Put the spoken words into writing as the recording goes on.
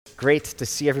great to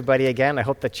see everybody again. I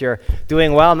hope that you're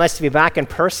doing well. Nice to be back in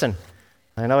person.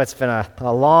 I know it's been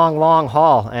a long, long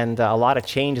haul and a lot of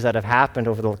changes that have happened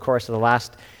over the course of the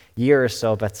last year or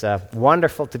so, but it's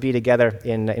wonderful to be together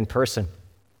in person.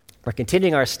 We're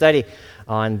continuing our study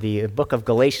on the book of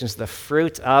Galatians, the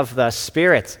fruit of the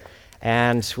Spirit.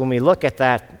 And when we look at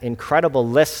that incredible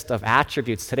list of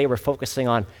attributes, today we're focusing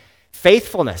on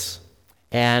faithfulness.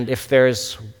 And if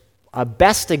there's a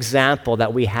best example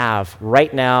that we have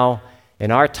right now in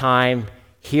our time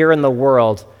here in the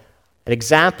world, an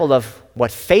example of what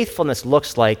faithfulness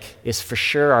looks like is for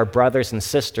sure our brothers and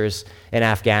sisters in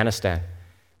Afghanistan.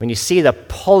 When you see the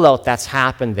pullout that's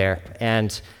happened there and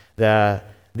the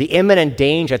imminent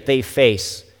danger that they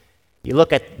face, you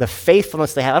look at the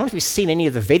faithfulness they have. I don't know if you've seen any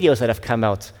of the videos that have come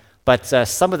out, but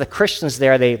some of the Christians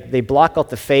there, they block out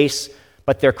the face,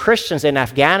 but they're Christians in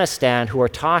Afghanistan who are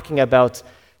talking about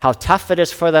how tough it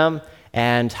is for them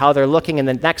and how they're looking in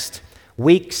the next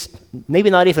weeks,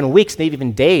 maybe not even weeks, maybe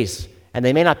even days, and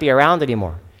they may not be around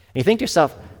anymore. And you think to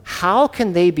yourself, how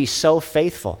can they be so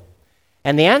faithful?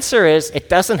 And the answer is, it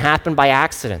doesn't happen by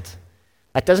accident.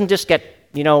 That doesn't just get,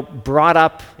 brought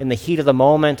up in the heat of the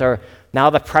moment, or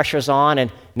now the pressure's on,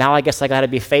 and now I guess I got to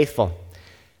be faithful.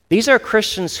 These are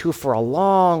Christians who for a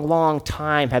long, long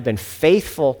time have been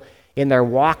faithful in their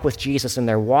walk with Jesus, in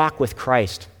their walk with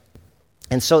Christ.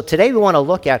 And so today we want to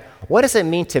look at, what does it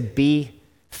mean to be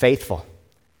faithful?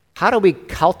 How do we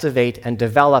cultivate and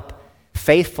develop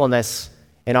faithfulness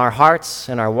in our hearts,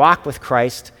 in our walk with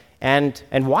Christ, and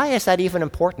why is that even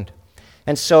important?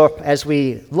 And so as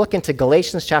we look into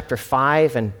Galatians chapter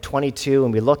 5 and 22,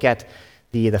 and we look at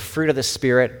the fruit of the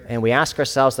Spirit, and we ask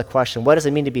ourselves the question, what does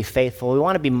it mean to be faithful? We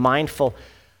want to be mindful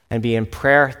and be in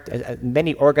prayer.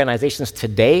 Many organizations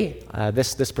today,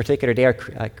 this particular day,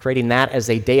 are creating that as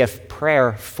a day of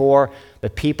prayer for the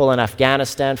people in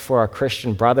Afghanistan, for our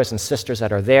Christian brothers and sisters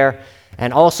that are there,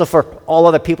 and also for all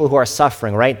other people who are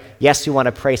suffering, right? Yes, we want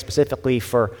to pray specifically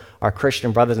for our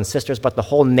Christian brothers and sisters, but the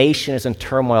whole nation is in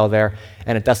turmoil there,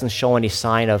 and it doesn't show any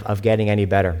sign of getting any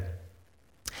better.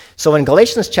 So in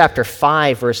Galatians chapter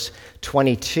 5, verse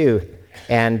 22,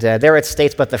 and there it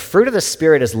states, "But the fruit of the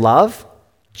Spirit is love,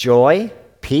 joy,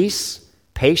 peace,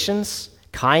 patience,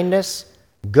 kindness,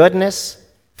 goodness,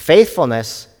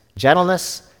 faithfulness,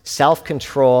 gentleness,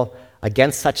 self-control.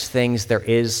 Against such things there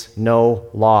is no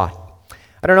law."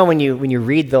 I don't know when you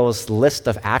read those list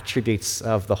of attributes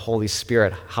of the Holy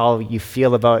Spirit, how you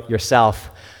feel about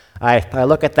yourself. I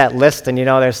look at that list, and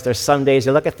there's some days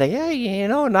you look at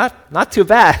not too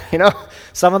bad.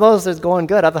 Some of those is going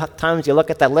good. Other times you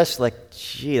look at that list like,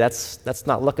 gee, that's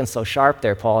not looking so sharp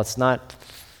there, Paul. It's not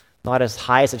as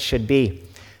high as it should be.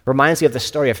 Reminds me of the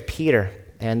story of Peter,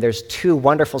 and there's two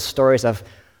wonderful stories of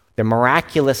the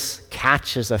miraculous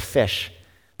catches of fish.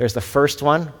 There's the first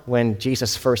one when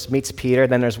Jesus first meets Peter,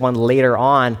 then there's one later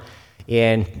on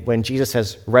when Jesus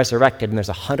has resurrected, and there's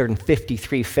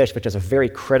 153 fish, which is a very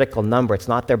critical number. It's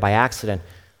not there by accident.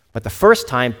 But the first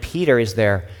time, Peter is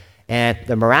there, and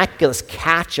the miraculous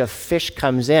catch of fish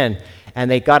comes in,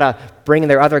 and they got to bring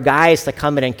their other guys to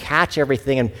come in and catch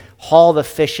everything and haul the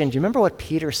fish in. Do you remember what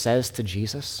Peter says to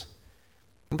Jesus?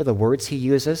 Remember the words he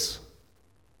uses?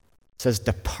 He says,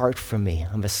 "Depart from me,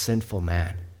 I'm a sinful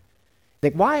man."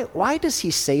 Like, why does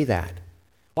he say that?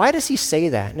 Why does he say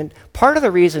that? And part of the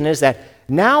reason is that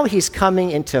now he's coming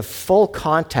into full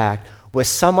contact with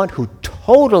someone who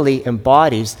totally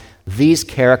embodies these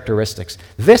characteristics.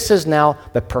 This is now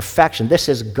the perfection. This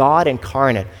is God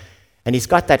incarnate. And he's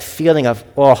got that feeling of,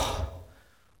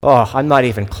 I'm not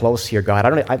even close here, God.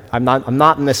 I'm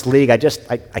not in this league. I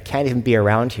can't even be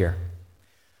around here.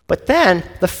 But then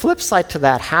the flip side to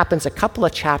that happens a couple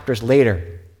of chapters later,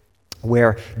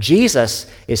 where Jesus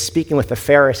is speaking with the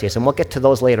Pharisees, and we'll get to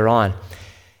those later on.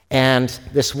 And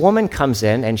this woman comes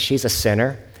in, and she's a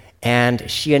sinner, and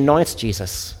she anoints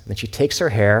Jesus. And she takes her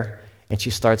hair, and she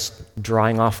starts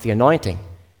drying off the anointing.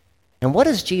 And what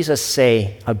does Jesus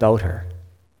say about her?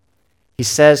 He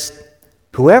says,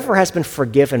 "Whoever has been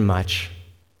forgiven much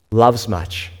loves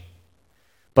much.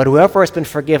 But whoever has been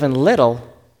forgiven little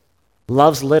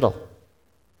loves little."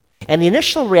 And the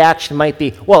initial reaction might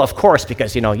be, well, of course,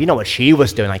 because, you know what she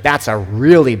was doing. Like, that's a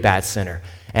really bad sinner.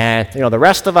 And, the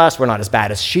rest of us, we're not as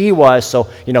bad as she was, so,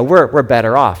 we're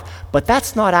better off. But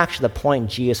that's not actually the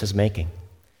point Jesus is making.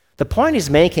 The point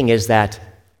he's making is that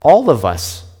all of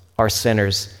us are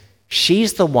sinners.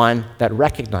 She's the one that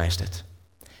recognized it.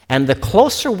 And the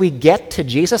closer we get to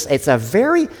Jesus, it's a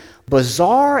very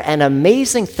bizarre and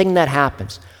amazing thing that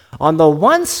happens. On the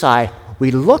one side,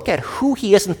 we look at who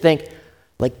he is and think,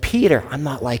 like Peter, I'm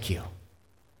not like you.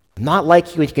 I'm not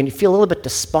like you. You can feel a little bit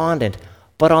despondent.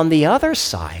 But on the other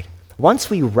side, once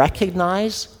we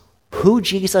recognize who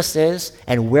Jesus is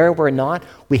and where we're not,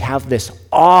 we have this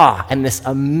awe and this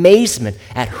amazement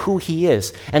at who he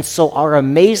is. And so our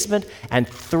amazement and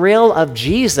thrill of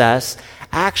Jesus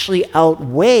actually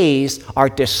outweighs our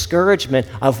discouragement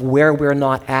of where we're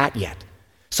not at yet.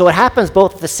 So it happens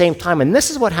both at the same time. And this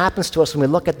is what happens to us when we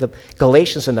look at the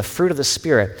Galatians and the fruit of the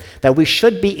Spirit, that we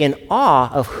should be in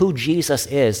awe of who Jesus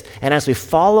is. And as we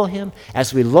follow him,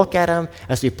 as we look at him,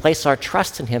 as we place our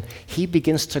trust in him, he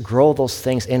begins to grow those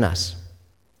things in us.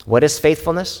 What is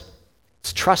faithfulness?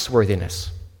 It's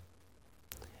trustworthiness.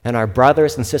 And our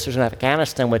brothers and sisters in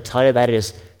Afghanistan would tell you that it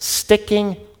is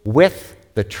sticking with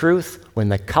the truth when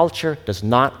the culture does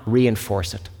not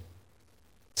reinforce it.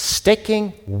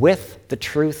 Sticking with the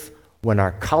truth when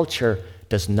our culture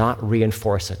does not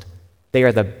reinforce it. They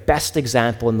are the best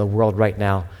example in the world right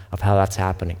now of how that's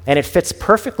happening. And it fits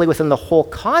perfectly within the whole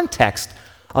context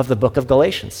of the book of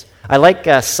Galatians. I like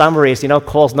summaries,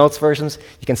 Cole's Notes versions.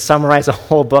 You can summarize a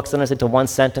whole book sometimes into one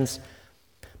sentence.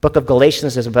 Book of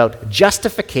Galatians is about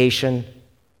justification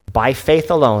by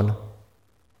faith alone,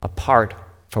 apart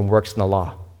from works in the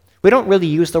law. We don't really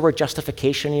use the word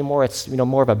justification anymore. It's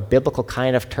more of a biblical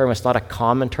kind of term. It's not a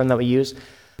common term that we use.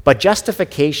 But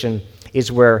justification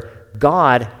is where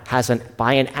God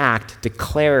by an act,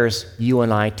 declares you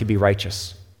and I to be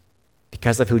righteous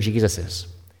because of who Jesus is.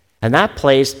 And that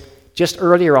plays just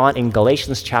earlier on in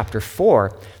Galatians chapter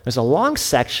 4. There's a long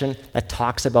section that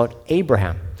talks about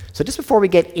Abraham. So just before we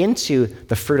get into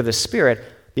the fruit of the Spirit,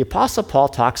 the Apostle Paul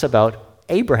talks about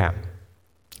Abraham.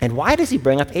 And why does he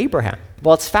bring up Abraham?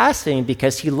 Well, it's fascinating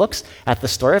because he looks at the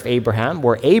story of Abraham,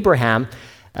 where Abraham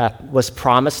was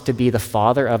promised to be the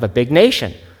father of a big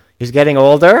nation. He's getting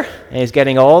older, and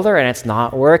it's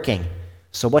not working.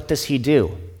 So what does he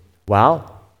do?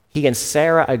 Well, he and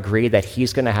Sarah agree that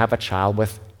he's going to have a child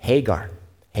with Hagar.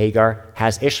 Hagar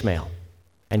has Ishmael.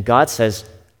 And God says,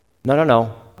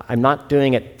 no, I'm not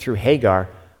doing it through Hagar.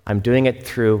 I'm doing it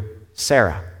through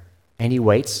Sarah. And he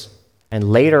waits, and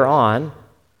later on,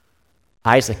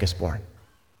 Isaac is born.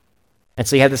 And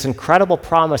so you have this incredible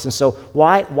promise. And so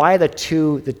why the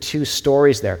two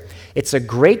stories there? It's a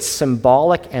great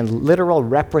symbolic and literal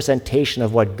representation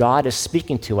of what God is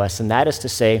speaking to us, and that is to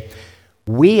say,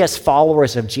 we as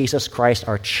followers of Jesus Christ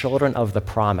are children of the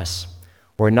promise.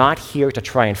 We're not here to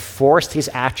try and force these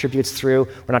attributes through.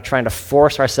 We're not trying to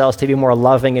force ourselves to be more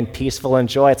loving and peaceful and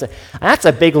joy. That's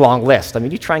a big, long list. I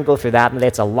mean, you try and go through that, and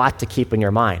it's a lot to keep in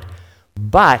your mind.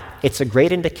 But it's a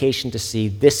great indication to see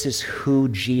this is who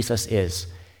Jesus is.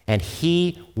 And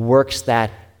he works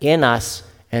that in us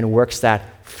and works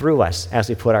that through us as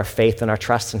we put our faith and our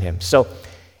trust in him. So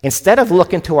instead of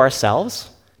looking to ourselves,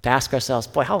 to ask ourselves,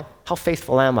 boy, how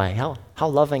faithful am I? How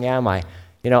loving am I?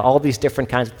 All these different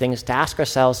kinds of things, to ask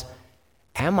ourselves,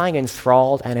 am I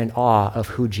enthralled and in awe of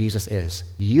who Jesus is?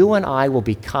 You and I will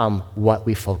become what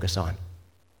we focus on.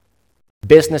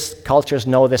 Business cultures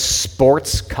know this.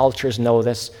 Sports cultures know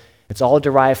this. It's all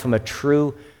derived from a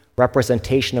true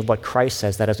representation of what Christ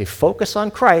says, that as we focus on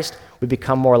Christ, we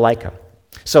become more like him.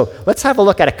 So let's have a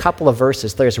look at a couple of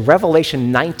verses. There's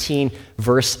Revelation 19,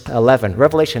 verse 11.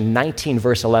 Revelation 19,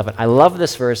 verse 11. I love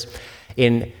this verse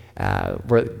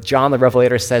where John the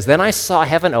Revelator says, "Then I saw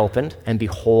heaven opened, and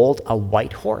behold, a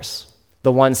white horse.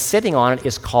 The one sitting on it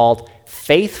is called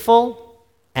Faithful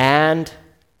and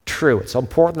True." It's so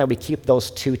important that we keep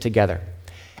those two together.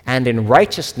 "And in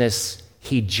righteousness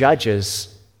he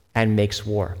judges and makes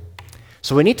war."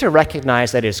 So we need to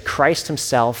recognize that it is Christ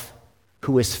himself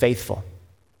who is faithful.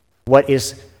 What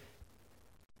is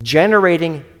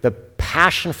generating the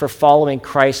passion for following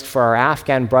Christ for our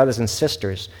Afghan brothers and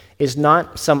sisters is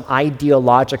not some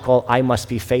ideological, I must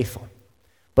be faithful,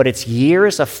 but it's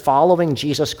years of following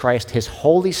Jesus Christ, his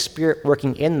Holy Spirit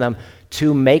working in them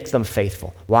to make them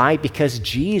faithful. Why? Because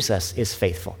Jesus is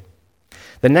faithful.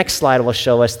 The next slide will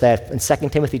show us that in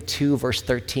 2 Timothy 2, verse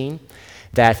 13,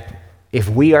 that if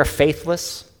we are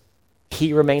faithless,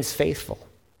 he remains faithful,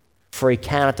 for he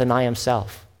cannot deny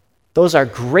himself. Those are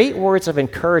great words of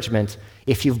encouragement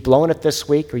if you've blown it this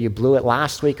week or you blew it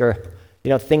last week or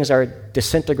things are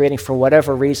disintegrating for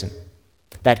whatever reason.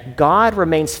 That God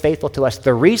remains faithful to us.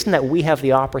 The reason that we have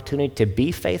the opportunity to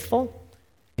be faithful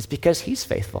is because he's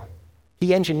faithful.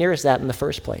 He engineers that in the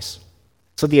first place.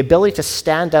 So the ability to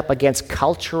stand up against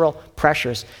cultural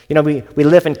pressures. We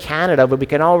live in Canada, but we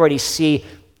can already see,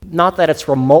 not that it's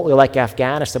remotely like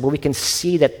Afghanistan, but we can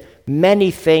see that many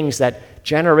things that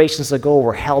generations ago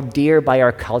were held dear by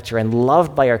our culture and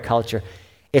loved by our culture,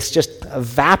 it's just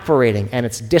evaporating and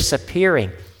it's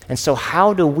disappearing. And so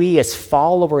how do we as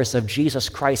followers of Jesus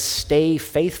Christ stay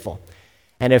faithful?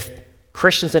 And if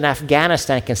Christians in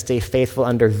Afghanistan can stay faithful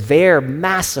under their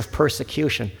massive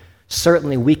persecution,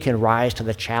 certainly we can rise to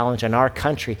the challenge in our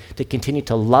country to continue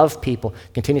to love people,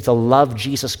 continue to love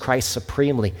Jesus Christ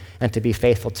supremely, and to be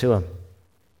faithful to him.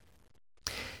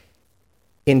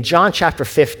 In John chapter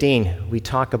 15, we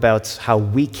talk about how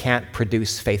we can't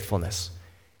produce faithfulness.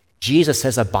 Jesus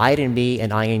says, "Abide in me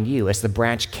and I in you. As the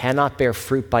branch cannot bear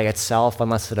fruit by itself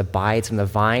unless it abides in the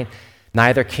vine,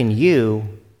 neither can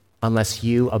you unless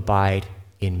you abide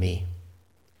in me."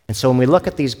 And so when we look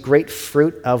at these great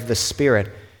fruit of the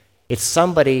Spirit,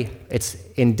 it's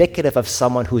indicative of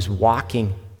someone who's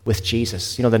walking with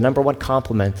Jesus. You know, the number one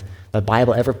compliment the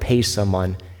Bible ever pays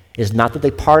someone is not that they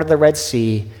parted the Red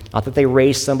Sea, not that they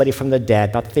raised somebody from the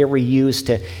dead, not that they were used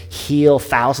to heal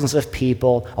thousands of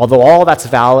people, although all that's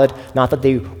valid, not that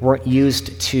they weren't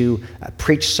used to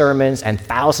preach sermons and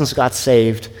thousands got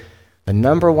saved. The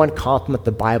number one compliment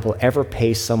the Bible ever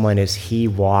pays someone is he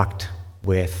walked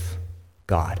with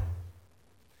God.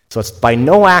 So it's by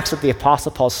no accident the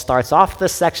Apostle Paul starts off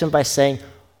this section by saying,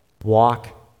 walk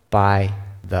by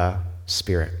the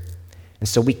Spirit. And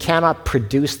so we cannot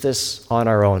produce this on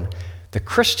our own. The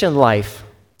Christian life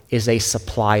is a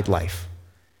supplied life.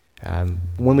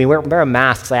 When we wear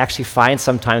masks, I actually find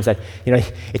sometimes that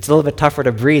it's a little bit tougher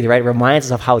to breathe, right? It reminds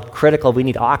us of how critical we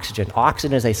need oxygen.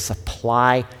 Oxygen is a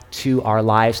supply to our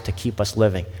lives to keep us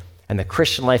living. And the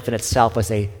Christian life in itself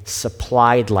is a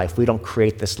supplied life. We don't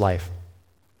create this life.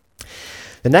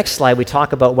 The next slide, we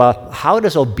talk about, well, how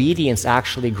does obedience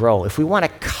actually grow? If we want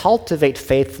to cultivate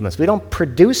faithfulness, we don't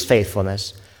produce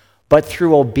faithfulness, but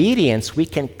through obedience, we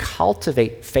can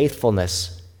cultivate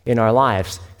faithfulness in our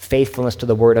lives. Faithfulness to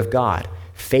the Word of God,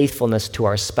 faithfulness to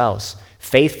our spouse,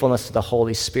 faithfulness to the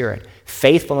Holy Spirit,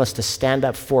 faithfulness to stand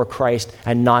up for Christ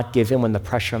and not give in when the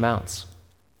pressure mounts.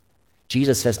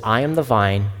 Jesus says, "I am the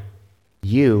vine,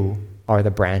 you are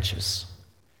the branches.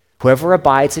 Whoever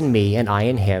abides in me and I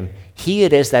in him, he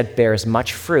it is that bears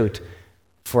much fruit,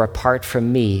 for apart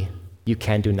from me, you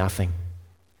can do nothing."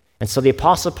 And so the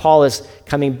Apostle Paul is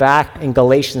coming back in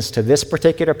Galatians to this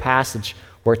particular passage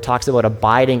where it talks about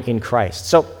abiding in Christ.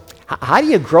 So how do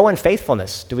you grow in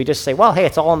faithfulness? Do we just say, well, hey,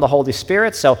 it's all in the Holy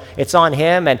Spirit, so it's on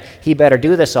him and he better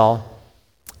do this all?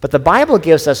 But the Bible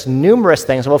gives us numerous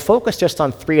things, and we'll focus just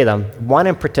on three of them, one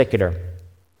in particular.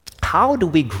 How do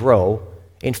we grow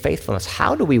in faithfulness?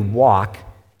 How do we walk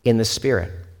in the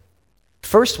Spirit?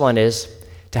 First one is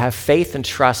to have faith and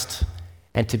trust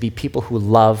and to be people who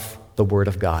love the Word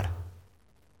of God.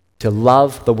 To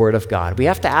love the Word of God. We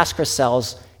have to ask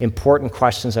ourselves important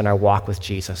questions in our walk with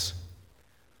Jesus.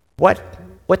 What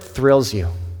thrills you?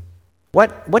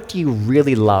 What do you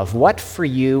really love? What for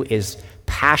you is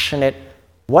passionate?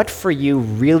 What for you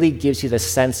really gives you the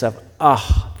sense of,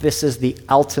 this is the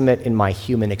ultimate in my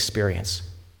human experience?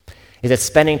 Is it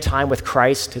spending time with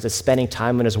Christ? Is it spending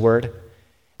time in His Word?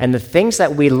 And the things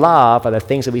that we love are the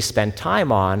things that we spend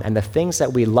time on, and the things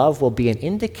that we love will be an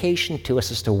indication to us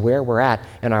as to where we're at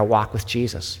in our walk with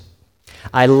Jesus.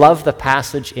 I love the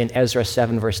passage in Ezra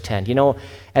 7, verse 10. You know,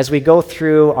 as we go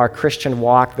through our Christian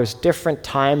walk, there's different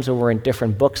times when we're in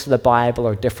different books of the Bible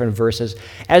or different verses.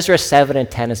 Ezra 7 and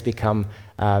 10 has become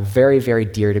very, very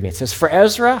dear to me. It says, "For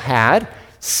Ezra had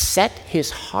set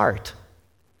his heart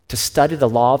to study the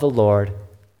law of the Lord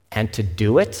and to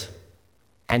do it,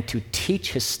 and to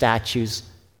teach his statutes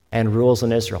and rules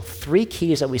in Israel." Three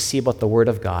keys that we see about the Word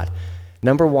of God.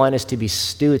 Number one is to be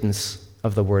students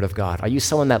of the Word of God. Are you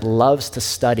someone that loves to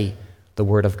study the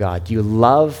Word of God? Do you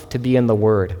love to be in the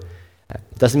Word?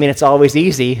 Doesn't mean it's always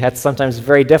easy. That's sometimes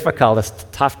very difficult. It's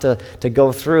tough to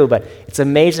go through, but it's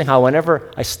amazing how whenever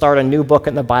I start a new book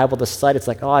in the Bible to study, it's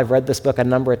like, I've read this book a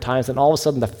number of times, and all of a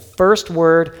sudden the first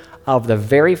word of the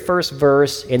very first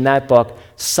verse in that book,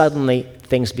 suddenly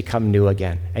things become new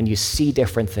again, and you see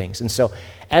different things. And so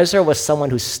Ezra was someone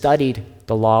who studied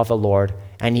the law of the Lord,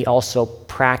 and he also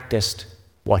practiced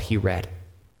what he read.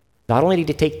 Not only did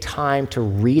he take time to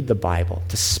read the Bible,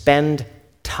 to spend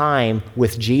time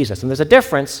with Jesus. And there's a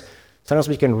difference. Sometimes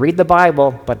we can read the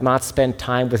Bible, but not spend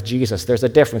time with Jesus. There's a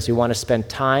difference. You want to spend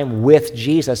time with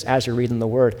Jesus as you're reading the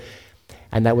Word.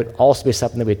 And that would also be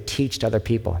something that we would teach to other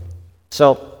people.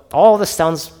 So all this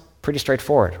sounds pretty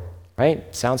straightforward, right?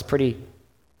 Sounds pretty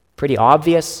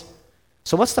obvious.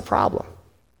 So what's the problem?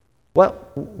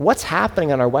 What's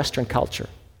happening in our Western culture?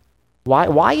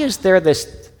 Why is there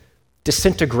this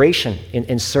disintegration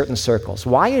in certain circles?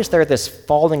 Why is there this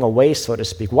falling away, so to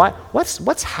speak?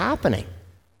 What's happening?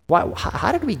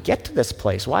 How did we get to this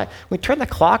place? Why we turn the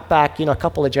clock back, a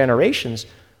couple of generations?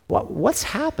 What's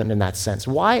happened in that sense?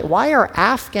 Why are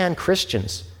Afghan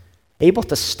Christians able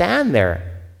to stand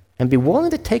there and be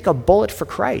willing to take a bullet for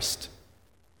Christ?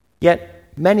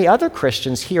 Yet many other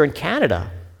Christians here in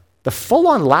Canada, the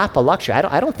full-on lap of luxury,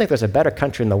 I don't think there's a better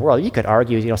country in the world. You could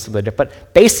argue, some of the,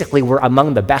 but basically we're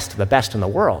among the best of the best in the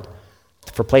world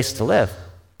for places to live.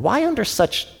 Why under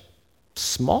such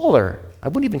smaller, I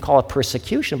wouldn't even call it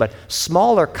persecution, but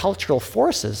smaller cultural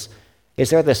forces, is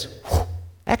there this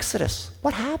exodus?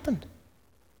 What happened?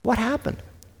 What happened?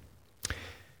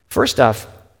 First off,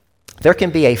 there can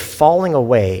be a falling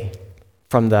away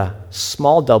from the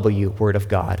small w word of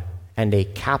God and a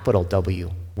capital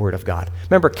W word of God.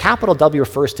 Remember, capital W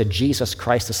refers to Jesus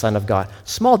Christ, the Son of God.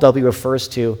 Small w refers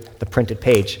to the printed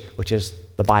page, which is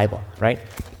the Bible, right?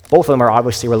 Both of them are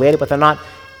obviously related, but they're not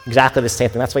exactly the same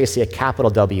thing. That's why you see a capital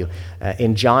W.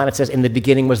 In John, it says, in the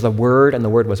beginning was the Word, and the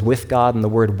Word was with God, and the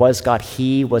Word was God.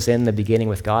 He was in the beginning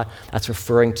with God. That's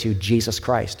referring to Jesus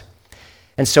Christ.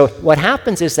 And so what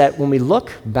happens is that when we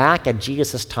look back at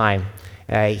Jesus' time,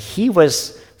 he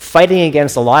was fighting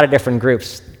against a lot of different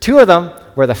groups. Two of them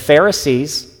were the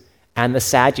Pharisees and the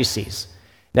Sadducees.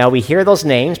 Now, we hear those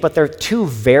names, but they're two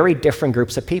very different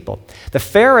groups of people. The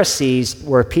Pharisees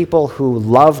were people who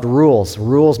loved rules.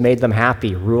 Rules made them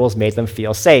happy. Rules made them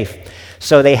feel safe.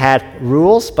 So they had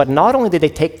rules, but not only did they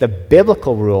take the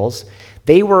biblical rules,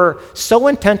 they were so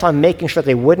intent on making sure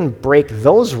they wouldn't break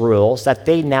those rules that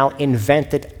they now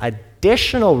invented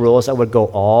additional rules that would go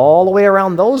all the way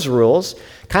around those rules,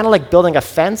 kind of like building a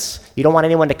fence. You don't want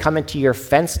anyone to come into your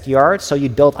fenced yard, so you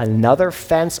build another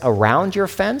fence around your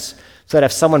fence, so that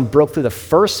if someone broke through the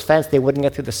first fence, they wouldn't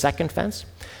get through the second fence.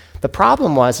 The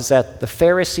problem is that the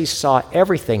Pharisees saw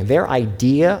everything. Their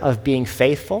idea of being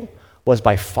faithful was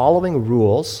by following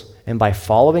rules, and by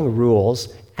following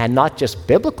rules, and not just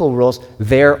biblical rules,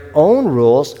 their own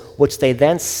rules, which they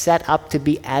then set up to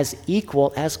be as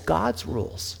equal as God's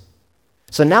rules.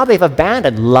 So now they've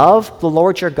abandoned love the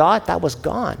Lord your God. That was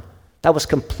gone. That was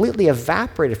completely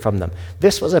evaporated from them.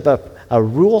 This was about a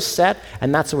rule set,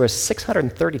 and that's over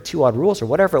 632 odd rules or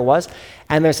whatever it was,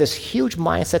 and there's this huge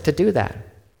mindset to do that.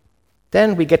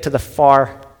 Then we get to the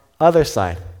far other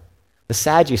side, the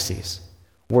Sadducees.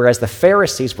 Whereas the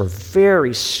Pharisees were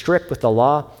very strict with the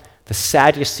law, the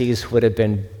Sadducees would have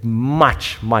been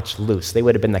much, much loose. They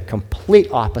would have been the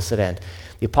complete opposite end.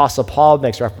 The Apostle Paul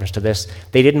makes reference to this.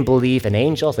 They didn't believe in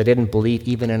angels. They didn't believe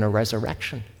even in a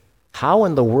resurrection. How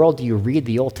in the world do you read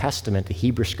the Old Testament, the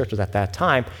Hebrew scriptures at that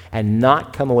time, and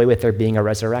not come away with there being a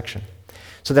resurrection?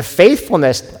 So the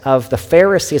faithfulness of the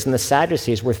Pharisees and the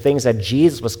Sadducees were things that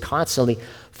Jesus was constantly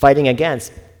fighting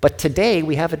against. But today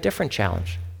we have a different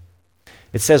challenge.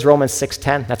 It says Romans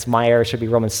 6:10. That's my error. It should be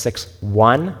Romans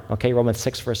 6:1. Okay, Romans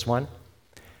 6, verse 1.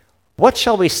 What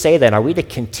shall we say then? Are we to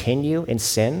continue in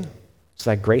sin so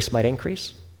that grace might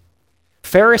increase?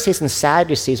 Pharisees and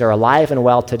Sadducees are alive and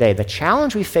well today. The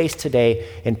challenge we face today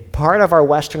in part of our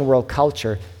Western world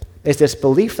culture is this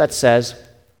belief that says,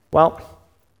 well,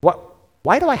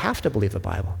 why do I have to believe the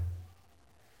Bible?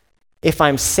 If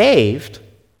I'm saved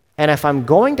and if I'm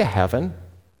going to heaven,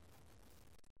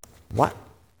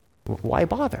 why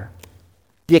bother?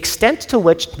 The extent to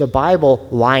which the Bible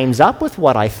lines up with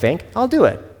what I think, I'll do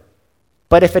it.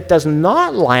 But if it does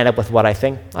not line up with what I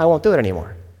think, I won't do it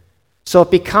anymore. So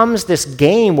it becomes this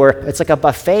game where it's like a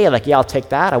buffet, like, yeah, I'll take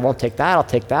that, I won't take that, I'll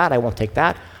take that, I won't take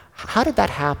that. How did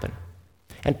that happen?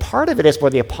 And part of it is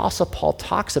where the Apostle Paul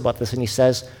talks about this, and he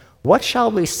says, what shall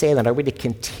we say then? Are we to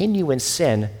continue in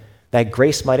sin that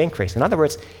grace might increase? In other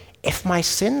words, if my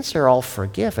sins are all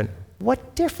forgiven,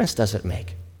 what difference does it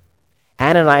make?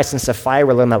 Ananias and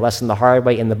Sapphira learned that lesson the hard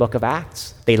way in the book of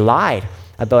Acts. They lied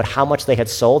about how much they had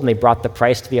sold, and they brought the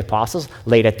price to the apostles,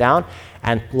 laid it down,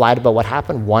 and lied about what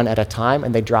happened one at a time,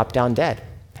 and they dropped down dead.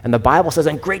 And the Bible says,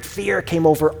 and great fear came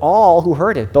over all who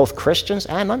heard it, both Christians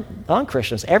and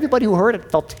non-Christians. Everybody who heard it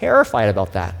felt terrified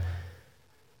about that.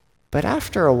 But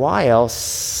after a while,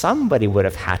 somebody would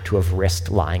have had to have risked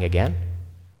lying again.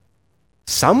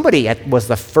 Somebody was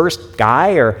the first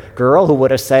guy or girl who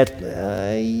would have said,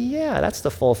 yeah, that's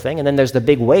the full thing. And then there's the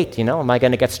big wait, am I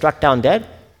going to get struck down dead?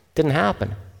 Didn't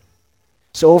happen.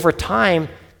 So over time,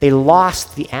 they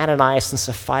lost the Ananias and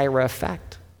Sapphira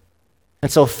effect.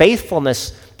 And so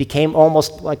faithfulness became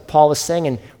almost like Paul was saying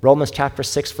in Romans chapter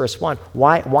 6, verse 1.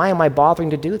 Why am I bothering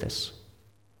to do this?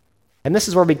 And this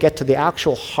is where we get to the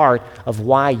actual heart of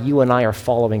why you and I are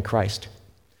following Christ.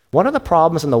 One of the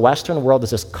problems in the Western world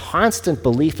is this constant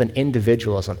belief in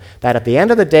individualism, that at the end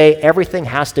of the day, everything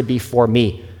has to be for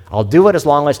me. I'll do it as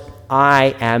long as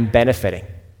I am benefiting.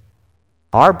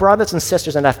 Our brothers and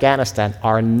sisters in Afghanistan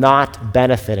are not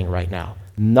benefiting right now.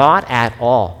 Not at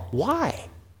all. Why?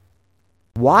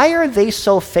 Why are they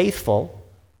so faithful,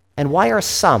 and why are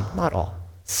some, not all,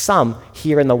 some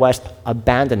here in the West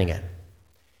abandoning it?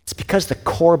 It's because the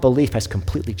core belief has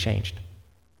completely changed.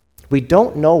 We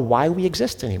don't know why we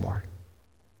exist anymore.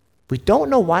 We don't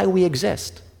know why we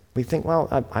exist. We think, well,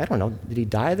 I don't know, did he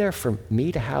die there for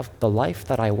me to have the life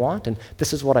that I want? And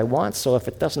this is what I want, so if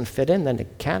it doesn't fit in, then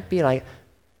it can't be.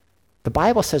 The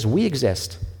Bible says we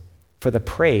exist for the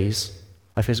praise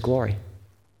of his glory.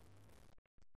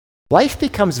 Life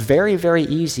becomes very, very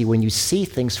easy when you see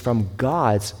things from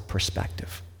God's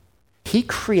perspective. He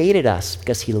created us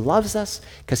because he loves us,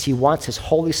 because he wants his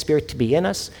Holy Spirit to be in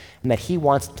us, and that he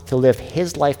wants to live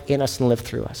his life in us and live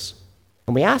through us.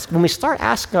 When we start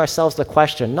asking ourselves the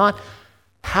question, not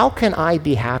how can I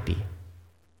be happy,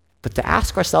 but to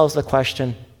ask ourselves the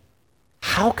question,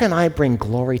 how can I bring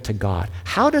glory to God?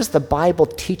 How does the Bible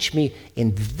teach me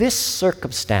in this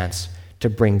circumstance to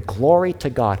bring glory to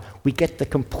God? We get the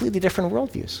completely different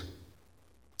worldviews.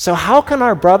 So how can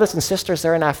our brothers and sisters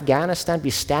there in Afghanistan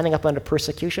be standing up under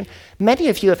persecution? Many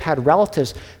of you have had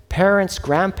relatives, parents,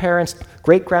 grandparents,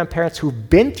 great-grandparents who've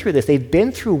been through this. They've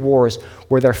been through wars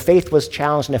where their faith was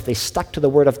challenged, and if they stuck to the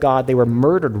Word of God, they were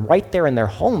murdered right there in their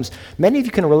homes. Many of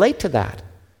you can relate to that.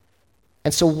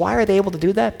 And so why are they able to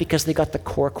do that? Because they got the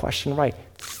core question right.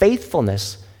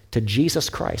 Faithfulness to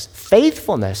Jesus Christ.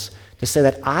 Faithfulness to say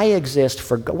that I exist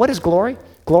for God. What is glory?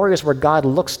 Glory is where God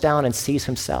looks down and sees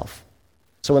himself.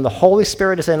 So when the Holy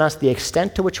Spirit is in us, the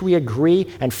extent to which we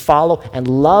agree and follow and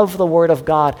love the Word of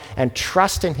God and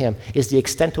trust in him is the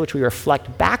extent to which we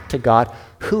reflect back to God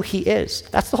who he is.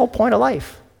 That's the whole point of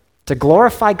life, to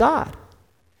glorify God.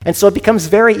 And so it becomes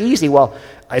very easy. Well,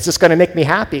 is this going to make me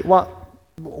happy? Well,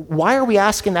 why are we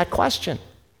asking that question?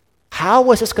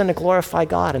 How is this going to glorify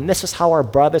God? And this is how our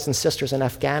brothers and sisters in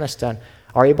Afghanistan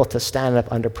are able to stand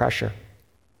up under pressure.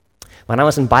 When I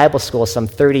was in Bible school some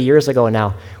 30 years ago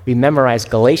now, we memorized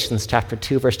Galatians chapter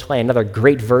 2, verse 20, another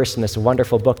great verse in this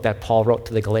wonderful book that Paul wrote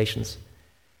to the Galatians.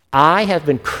 I have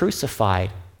been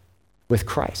crucified with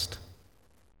Christ,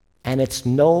 and it's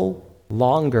no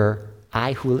longer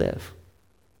I who live,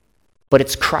 but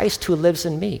it's Christ who lives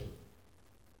in me.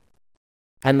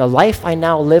 And the life I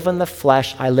now live in the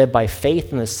flesh, I live by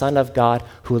faith in the Son of God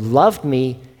who loved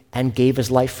me and gave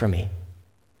his life for me.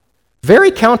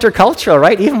 Very countercultural,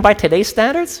 right? Even by today's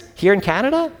standards here in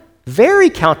Canada,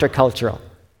 very countercultural.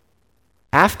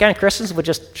 Afghan Christians would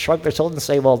just shrug their shoulders and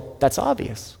say, well, that's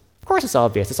obvious. Of course it's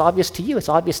obvious. It's obvious to you. It's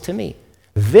obvious to me.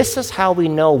 This is how we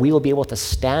know we will be able to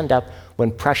stand up when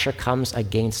pressure comes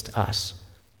against us.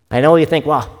 I know you think,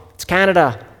 well, it's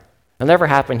Canada. It'll never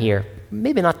happen here.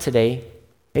 Maybe not today.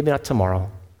 Maybe not tomorrow.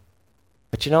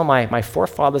 But you know, my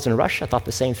forefathers in Russia thought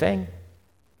the same thing.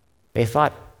 They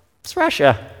thought, it's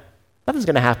Russia. Nothing's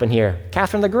going to happen here.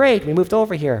 Catherine the Great, we moved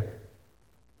over here.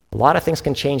 A lot of things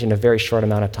can change in a very short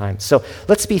amount of time. So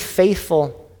let's be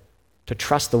faithful to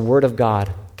trust the Word of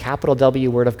God, capital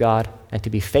W, Word of God, and to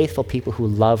be faithful people who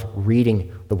love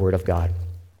reading the Word of God.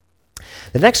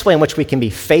 The next way in which we can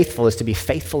be faithful is to be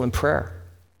faithful in prayer.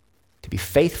 To be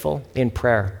faithful in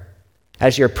prayer.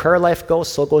 As your prayer life goes,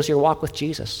 so goes your walk with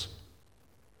Jesus.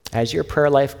 As your prayer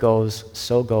life goes,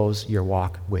 so goes your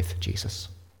walk with Jesus.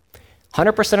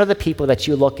 100% of the people that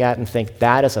you look at and think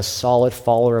that is a solid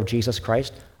follower of Jesus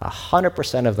Christ,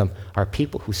 100% of them are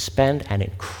people who spend an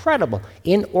incredible,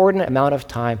 inordinate amount of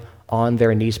time on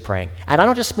their knees praying. And I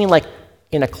don't just mean like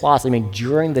in a closet, I mean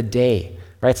during the day,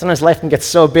 right? Sometimes life can get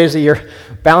so busy, you're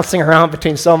bouncing around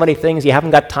between so many things, you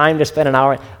haven't got time to spend an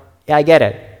hour. Yeah, I get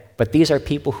it. But these are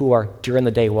people who are during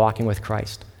the day walking with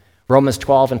Christ. Romans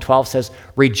 12:12 says,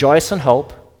 rejoice in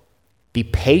hope, be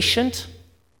patient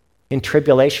in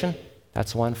tribulation.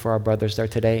 That's one for our brothers there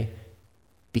today.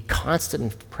 Be constant in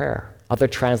prayer. Other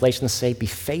translations say, be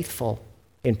faithful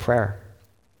in prayer.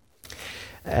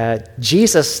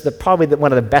 Jesus, probably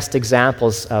one of the best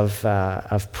examples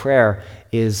of prayer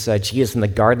is Jesus in the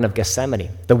Garden of Gethsemane.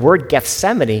 The word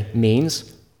Gethsemane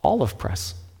means olive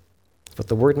press. That's what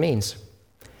the word means.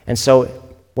 And so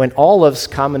when olives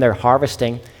come and they're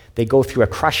harvesting, they go through a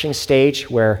crushing stage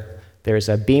where there's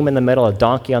a beam in the middle, a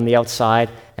donkey on the outside,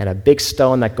 and a big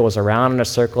stone that goes around in a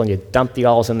circle, and you dump the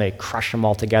olives and they crush them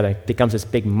all together. It becomes this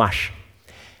big mush.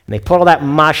 And they put all that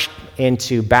mush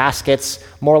into baskets,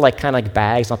 more like kind of like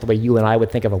bags, not the way you and I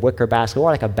would think of a wicker basket,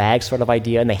 more like a bag sort of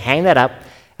idea, and they hang that up,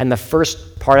 and the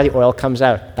first part of the oil comes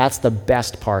out. That's the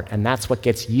best part, and that's what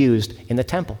gets used in the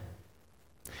temple.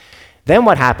 Then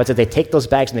what happens is they take those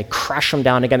bags and they crush them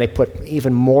down again, they put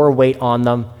even more weight on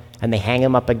them, and they hang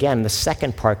them up again, and the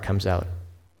second part comes out.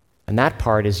 And that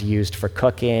part is used for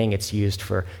cooking, it's used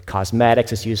for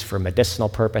cosmetics, it's used for medicinal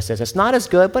purposes. It's not as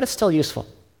good, but it's still useful.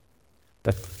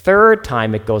 The third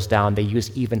time it goes down, they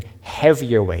use even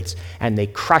heavier weights, and they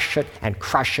crush it and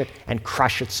crush it and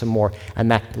crush it some more.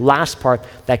 And that last part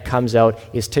that comes out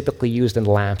is typically used in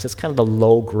lamps. It's kind of the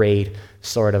low-grade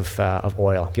sort of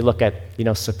oil. If you look at,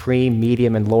 supreme,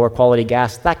 medium, and lower quality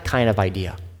gas, that kind of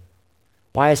idea.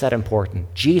 Why is that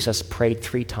important? Jesus prayed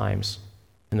 3 times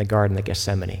in the Garden of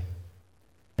Gethsemane.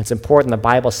 It's important. The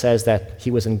Bible says that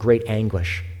he was in great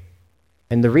anguish.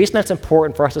 And the reason that's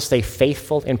important for us to stay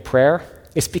faithful in prayer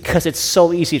is because it's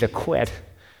so easy to quit.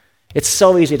 It's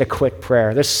so easy to quit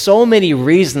prayer. There's so many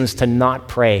reasons to not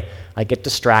pray. I get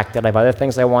distracted. I have other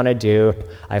things I want to do.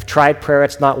 I've tried prayer.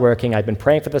 It's not working. I've been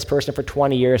praying for this person for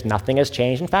 20 years. Nothing has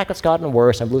changed. In fact, it's gotten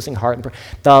worse. I'm losing heart in prayer.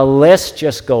 The list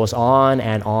just goes on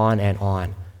and on and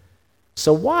on.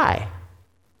 So why?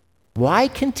 Why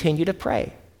continue to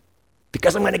pray?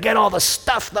 Because I'm going to get all the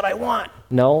stuff that I want.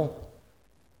 No.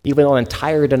 Even though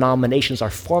entire denominations are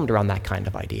formed around that kind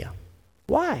of idea.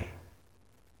 Why?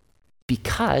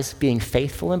 Because being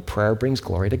faithful in prayer brings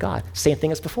glory to God. Same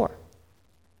thing as before.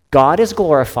 God is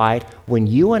glorified when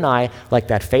you and I, like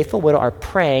that faithful widow, are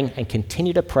praying and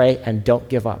continue to pray and don't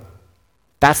give up.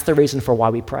 That's the reason for why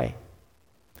we pray.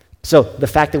 So the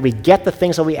fact that we get the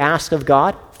things that we ask of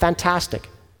God, fantastic.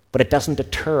 But it doesn't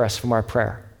deter us from our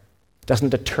prayer. It doesn't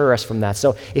deter us from that.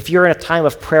 So if you're in a time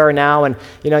of prayer now and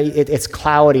it's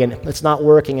cloudy and it's not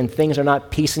working and things are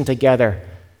not piecing together,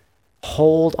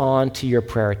 hold on to your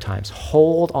prayer times.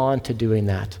 Hold on to doing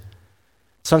that.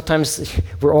 Sometimes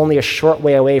we're only a short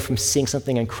way away from seeing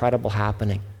something incredible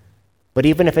happening. But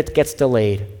even if it gets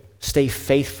delayed, stay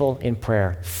faithful in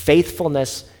prayer.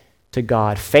 Faithfulness to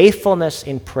God, faithfulness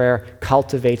in prayer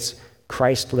cultivates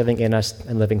Christ living in us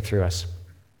and living through us.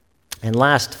 And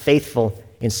last, faithful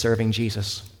in serving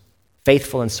Jesus.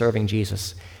 Faithful in serving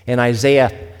Jesus. In Isaiah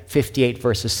 58,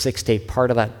 verses 6 to 8, part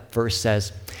of that verse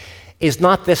says, "Is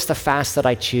not this the fast that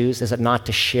I choose? Is it not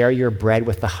to share your bread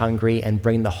with the hungry and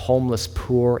bring the homeless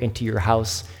poor into your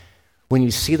house? When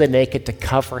you see the naked, to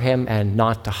cover him and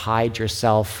not to hide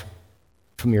yourself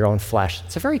from your own flesh."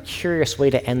 It's a very curious way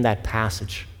to end that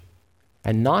passage.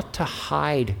 And not to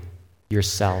hide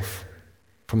yourself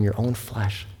from your own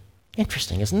flesh.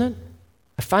 Interesting, isn't it?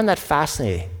 I find that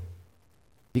fascinating.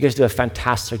 You guys do a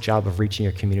fantastic job of reaching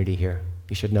your community here.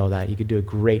 You should know that. You could do a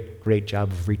great, great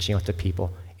job of reaching out to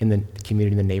people in the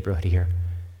community, in the neighborhood here.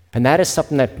 And that is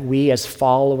something that we as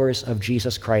followers of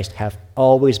Jesus Christ have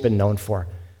always been known for.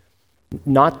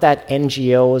 Not that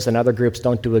NGOs and other groups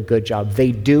don't do a good job.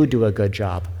 They do a good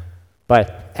job.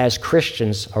 But as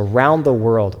Christians around the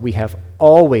world, we have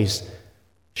always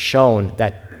shown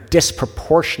that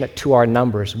disproportionate to our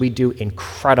numbers, we do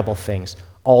incredible things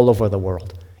all over the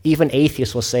world. Even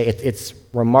atheists will say it's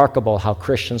remarkable how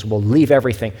Christians will leave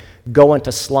everything, go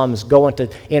into slums, go into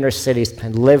inner cities,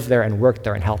 and live there and work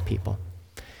there and help people.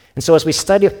 And so as we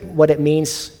study what it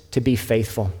means to be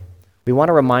faithful, we want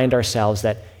to remind ourselves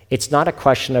that it's not a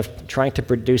question of trying to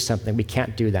produce something. We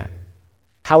can't do that.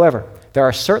 However, there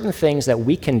are certain things that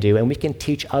we can do and we can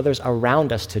teach others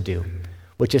around us to do,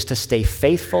 which is to stay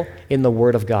faithful in the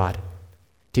Word of God,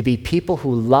 to be people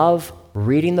who love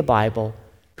reading the Bible,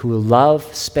 who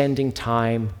love spending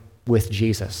time with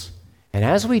Jesus. And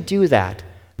as we do that,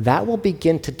 that will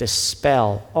begin to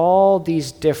dispel all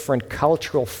these different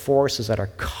cultural forces that are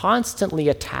constantly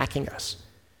attacking us.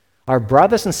 Our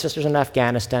brothers and sisters in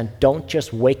Afghanistan don't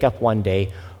just wake up one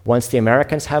day once the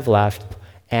Americans have left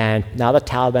and now the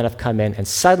Taliban have come in, and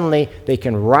suddenly they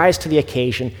can rise to the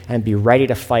occasion and be ready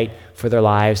to fight for their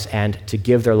lives and to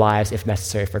give their lives, if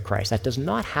necessary, for Christ. That does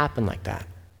not happen like that.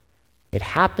 It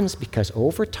happens because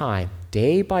over time,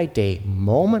 day by day,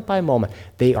 moment by moment,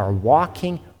 they are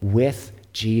walking with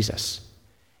Jesus.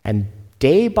 And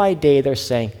day by day, they're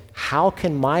saying, how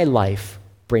can my life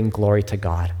bring glory to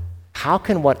God? How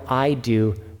can what I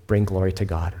do bring glory to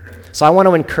God? So I want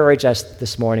to encourage us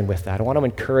this morning with that. I want to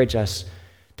encourage us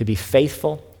to be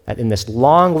faithful, that in this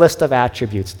long list of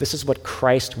attributes, this is what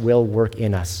Christ will work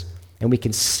in us. And we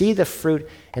can see the fruit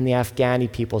in the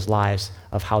Afghani people's lives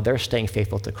of how they're staying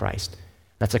faithful to Christ.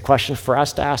 That's a question for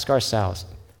us to ask ourselves.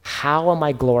 How am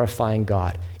I glorifying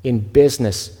God in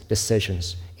business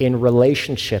decisions, in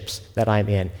relationships that I'm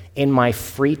in my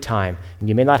free time? And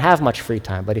you may not have much free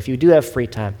time, but if you do have free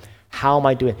time, how am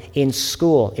I doing? In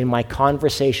school, in my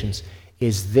conversations,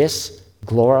 is this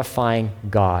glorifying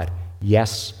God?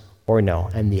 Yes or no?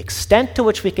 And the extent to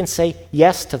which we can say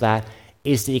yes to that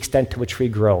is the extent to which we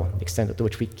grow. The extent to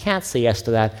which we can't say yes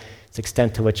to that is the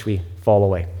extent to which we fall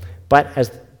away. But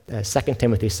as 2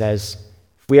 Timothy says,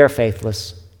 if we are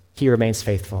faithless, he remains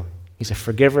faithful. He's a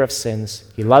forgiver of sins.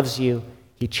 He loves you.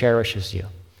 He cherishes you.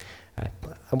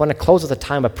 I want to close with a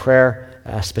time of prayer.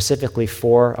 specifically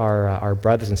for our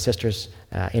brothers and sisters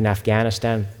in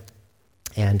Afghanistan,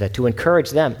 and to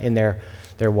encourage them in their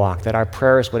walk, that our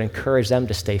prayers would encourage them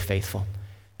to stay faithful.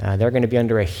 They're going to be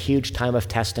under a huge time of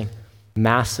testing,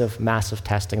 massive, massive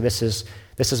testing. This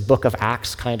is Book of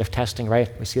Acts kind of testing, right?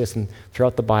 We see this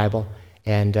throughout the Bible.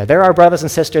 And there are brothers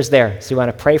and sisters there, so we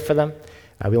want to pray for them.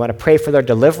 We want to pray for their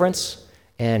deliverance,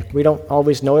 and we don't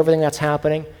always know everything that's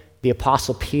happening. The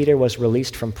Apostle Peter was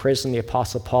released from prison. The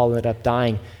Apostle Paul ended up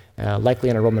dying, likely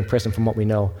in a Roman prison from what we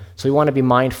know. So we want to be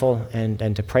mindful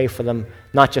and to pray for them,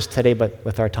 not just today, but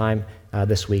with our time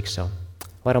this week. So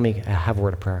why don't we have a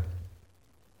word of prayer?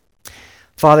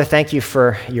 Father, thank you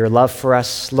for your love for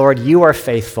us. Lord, you are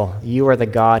faithful. You are the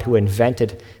God who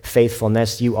invented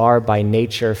faithfulness. You are by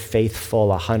nature faithful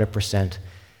 100%.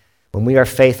 When we are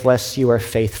faithless, you are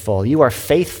faithful. You are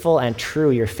faithful and true.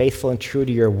 You're faithful and true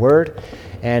to your word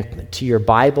and to your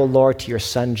Bible, Lord, to your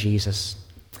Son, Jesus.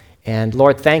 And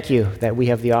Lord, thank you that we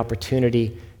have the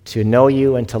opportunity to know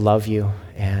you and to love you.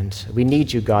 And we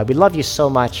need you, God. We love you so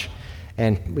much,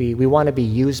 and we want to be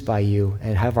used by you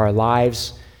and have our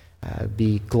lives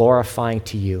be glorifying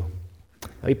to you.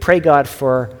 We pray, God,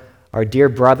 for our dear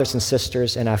brothers and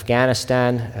sisters in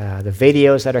Afghanistan, the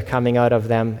videos that are coming out of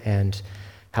them and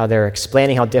how they're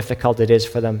explaining how difficult it is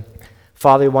for them.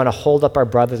 Father, we want to hold up our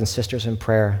brothers and sisters in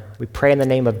prayer. We pray in the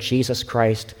name of Jesus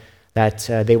Christ that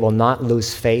they will not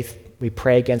lose faith. We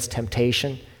pray against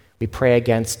temptation. We pray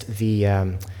against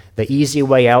the easy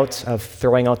way out of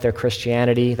throwing out their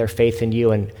Christianity, their faith in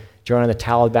you, and joining the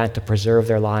Taliban to preserve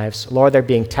their lives. Lord, they're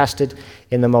being tested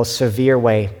in the most severe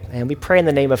way. And we pray in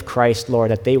the name of Christ, Lord,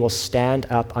 that they will stand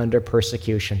up under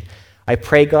persecution. I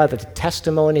pray, God, that the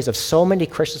testimonies of so many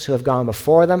Christians who have gone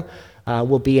before them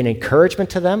will be an encouragement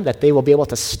to them, that they will be able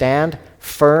to stand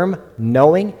firm,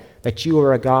 knowing that you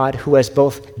are a God who has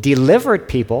both delivered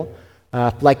people,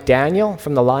 like Daniel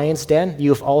from the lion's den.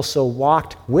 You have also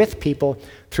walked with people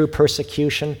through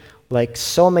persecution, like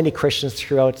so many Christians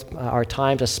throughout our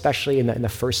times, especially in the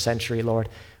first century, Lord,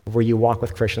 where you walk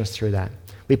with Christians through that.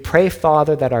 We pray,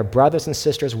 Father, that our brothers and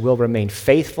sisters will remain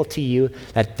faithful to you,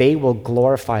 that they will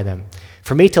glorify them.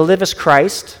 For me to live as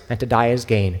Christ and to die as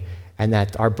gain, and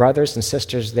that our brothers and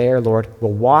sisters there, Lord,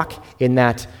 will walk in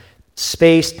that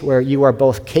space where you are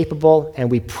both capable,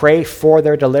 and we pray for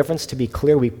their deliverance. To be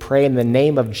clear, we pray in the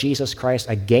name of Jesus Christ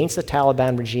against the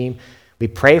Taliban regime. We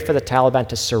pray for the Taliban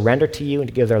to surrender to you and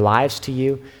to give their lives to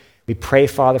you. We pray,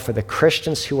 Father, for the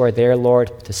Christians who are there,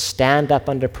 Lord, to stand up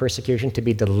under persecution, to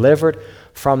be delivered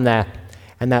from that,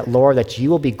 and that, Lord, that you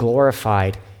will be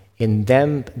glorified in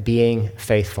them being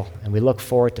faithful. And we look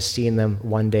forward to seeing them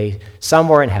one day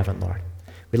somewhere in heaven, Lord.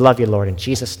 We love you, Lord, in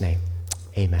Jesus' name.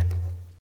 Amen.